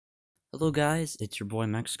Hello guys, it's your boy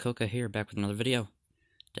Maxcocoa here, back with another video.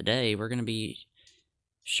 Today we're going to be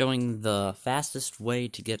showing the fastest way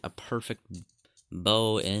to get a perfect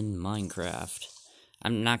bow in Minecraft.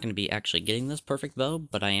 I'm not going to be actually getting this perfect bow,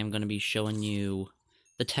 but I am going to be showing you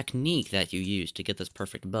the technique that you use to get this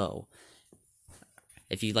perfect bow.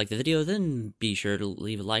 If you like the video, then be sure to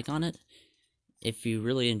leave a like on it. If you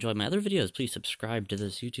really enjoy my other videos, please subscribe to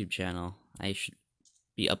this YouTube channel. I should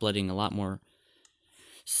be uploading a lot more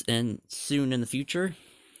soon in the future,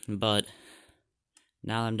 but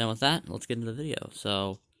now that I'm done with that, let's get into the video.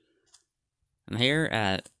 So, I'm here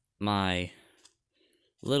at my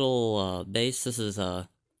little base. This is a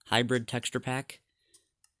hybrid texture pack,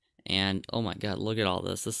 and oh my god, look at all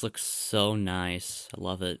this. This looks so nice. I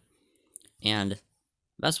love it. And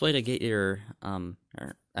best way to get your,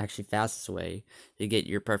 or actually fastest way to get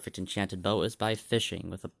your perfect enchanted bow is by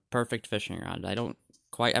fishing with a perfect fishing rod. I don't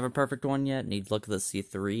quite have a perfect one yet. Need to look at the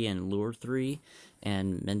C3 and Lure 3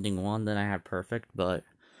 and Mending 1, then I have perfect, but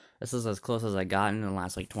this is as close as I got in the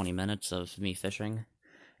last like 20 minutes of me fishing.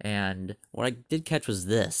 And what I did catch was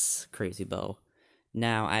this crazy bow.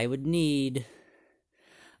 Now I would need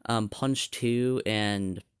punch 2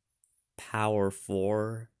 and power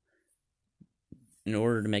 4 in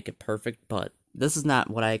order to make it perfect, but this is not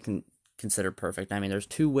what I can consider perfect. I mean, there's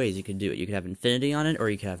two ways you could do it. You could have infinity on it, or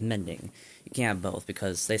you could have mending. You can't have both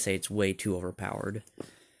because they say it's way too overpowered.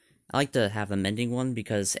 I like to have the mending one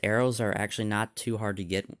because arrows are actually not too hard to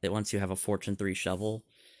get once you have a Fortune 3 shovel.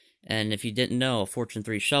 And if you didn't know, a Fortune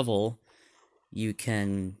 3 shovel, you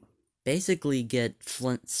can basically get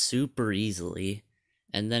flint super easily.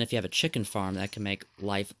 And then if you have a chicken farm, that can make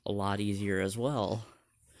life a lot easier as well.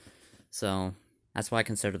 So, that's why I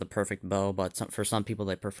consider the perfect bow, but for some people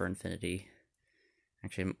they prefer infinity.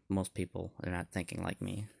 Actually, most people, they're not thinking like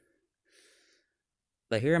me.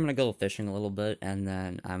 But here I'm gonna go fishing a little bit, and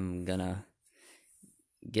then I'm gonna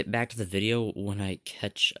get back to the video when I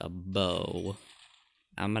catch a bow.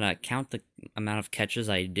 I'm gonna count the amount of catches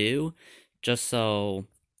I do, just so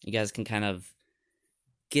you guys can kind of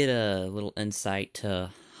get a little insight to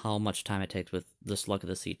how much time it takes with this Luck of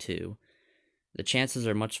the C2. The chances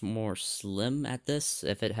are much more slim at this.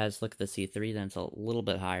 If it has Luck of the C3, then it's a little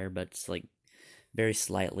bit higher, but it's like very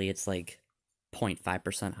slightly. It's like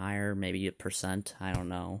 0.5% higher, maybe a percent. I don't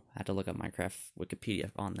know. I have to look up Minecraft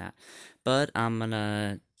Wikipedia on that. But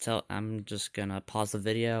I'm just gonna pause the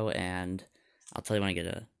video and I'll tell you when I get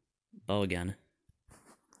a bow again.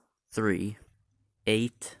 3,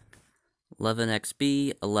 8, 11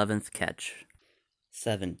 XP, 11th catch.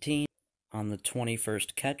 17. On the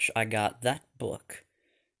 21st catch, I got that book.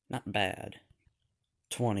 Not bad.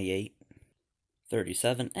 28,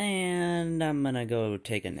 37, and I'm gonna go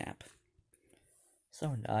take a nap.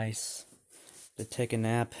 So nice to take a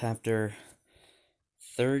nap after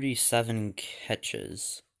 37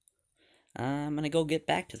 catches. I'm gonna go get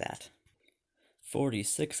back to that.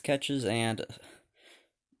 46 catches and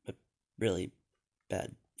a really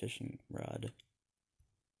bad fishing rod.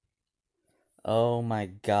 Oh my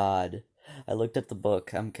god. I looked at the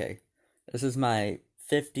book. Okay. This is my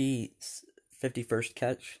 51st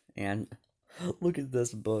catch, and look at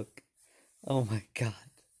this book. Oh my god.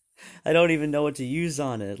 I don't even know what to use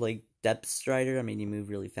on it. Like, Depth Strider, I mean, you move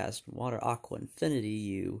really fast in water. Aqua Infinity,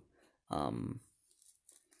 you, can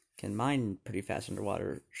mine pretty fast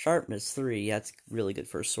underwater. Sharpness 3, that's really good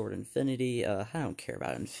for Sword Infinity. I don't care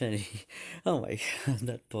about Infinity. Oh my god,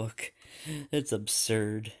 that book. It's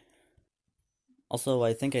absurd. Also,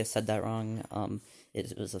 I think I said that wrong.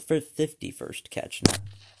 It was the 51st catch, not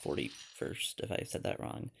 41st, if I said that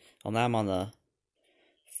wrong. Well, now I'm on the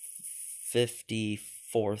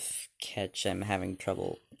 54th catch. I'm having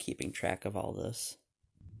trouble keeping track of all this.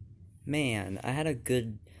 Man, I had a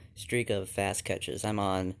good streak of fast catches. I'm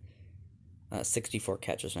on 64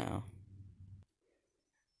 catches now.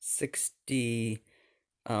 60.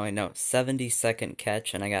 Oh, I know. 72nd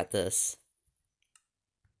catch, and I got this.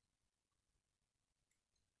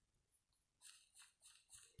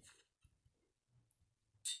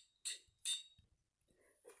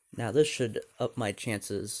 Now, this should up my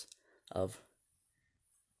chances of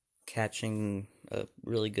catching a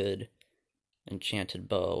really good enchanted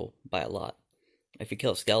bow by a lot. If you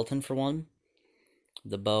kill a skeleton for one,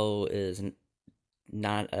 the bow is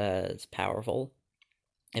not as powerful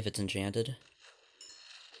if it's enchanted.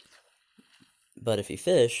 But if you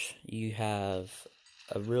fish, you have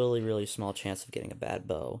a really, really small chance of getting a bad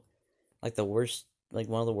bow. Like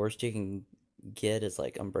one of the worst you can get is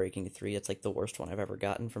like Unbreaking 3. It's like the worst one I've ever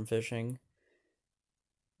gotten from fishing.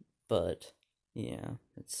 But yeah,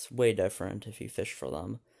 it's way different if you fish for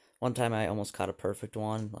them. One time I almost caught a perfect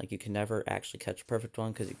one. Like, you can never actually catch a perfect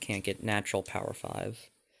one because you can't get natural power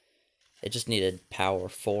 5. It just needed power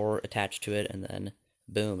 4 attached to it, and then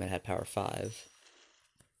boom, it had power 5.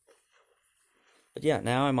 But yeah,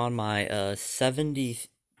 now I'm on my 76th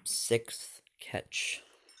catch.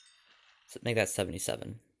 So make that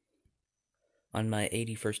 77. On my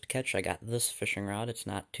 81st catch, I got this fishing rod. It's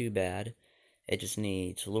not too bad. It just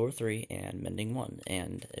needs lure 3 and mending 1,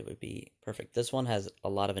 and it would be perfect. This one has a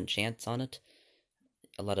lot of enchants on it,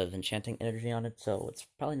 a lot of enchanting energy on it, so it's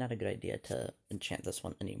probably not a good idea to enchant this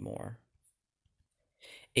one anymore.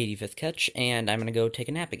 85th catch, and I'm gonna go take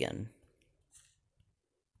a nap again.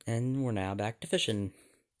 And we're now back to fishing.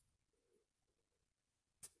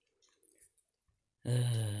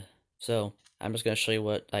 So, I'm just gonna show you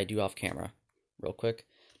what I do off camera, real quick.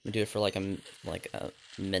 I'm gonna do it for like a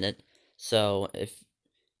minute. So, if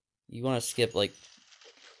you want to skip like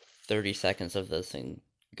 30 seconds of this thing,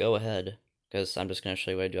 go ahead, because I'm just gonna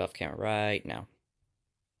show you what I do off camera right now.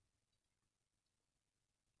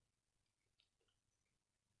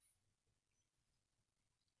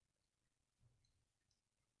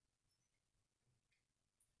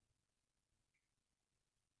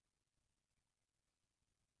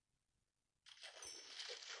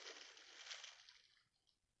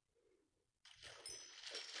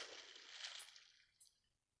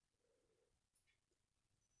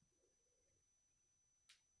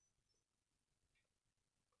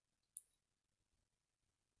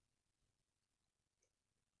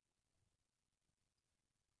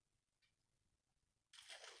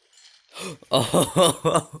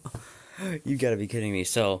 Oh, you gotta be kidding me.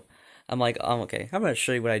 So, I'm like, okay, I'm gonna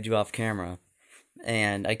show you what I do off camera.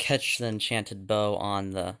 And I catch the enchanted bow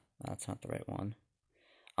on the, that's not the right one,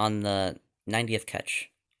 on the 90th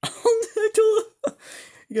catch.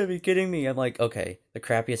 You gotta be kidding me. I'm like, okay, the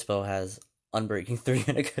crappiest bow has Unbreaking 3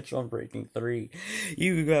 and I catch Unbreaking 3.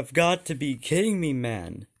 You have got to be kidding me,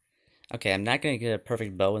 man. Okay, I'm not gonna get a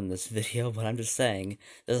perfect bow in this video, but I'm just saying,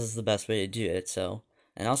 this is the best way to do it, so.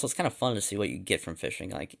 And also, it's kind of fun to see what you get from fishing,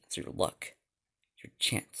 like, it's your luck, your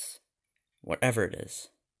chance, whatever it is.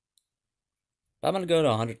 But I'm gonna go to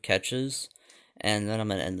 100 catches, and then I'm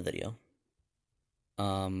gonna end the video.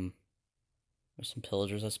 There's some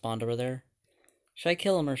pillagers that spawned over there. Should I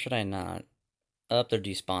kill them or should I not? Up, they're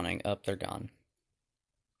despawning. Up, they're gone.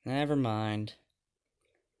 Never mind.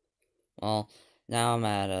 Well, now I'm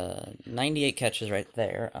at 98 catches right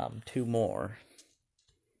there. 2 more.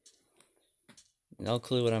 No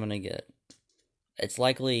clue what I'm gonna get. It's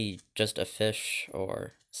likely just a fish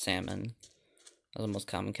or salmon. Those are the most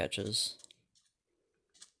common catches.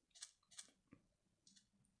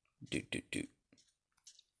 Doot doot doot.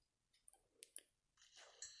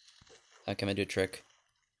 Okay, I'm gonna do a trick.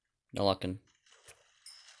 No luckin'.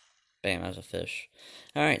 Bam, that's a fish.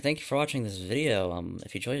 Alright, thank you for watching this video.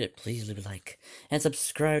 If you enjoyed it, please leave a like. And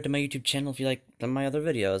subscribe to my YouTube channel if you like my other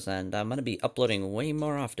videos. And I'm gonna be uploading way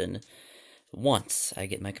more often once I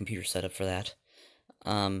get my computer set up for that.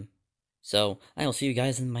 So I will see you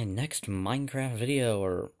guys in my next Minecraft video,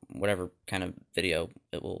 or whatever kind of video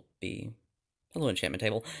it will be. Hello, enchantment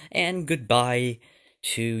table. And goodbye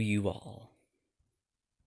to you all.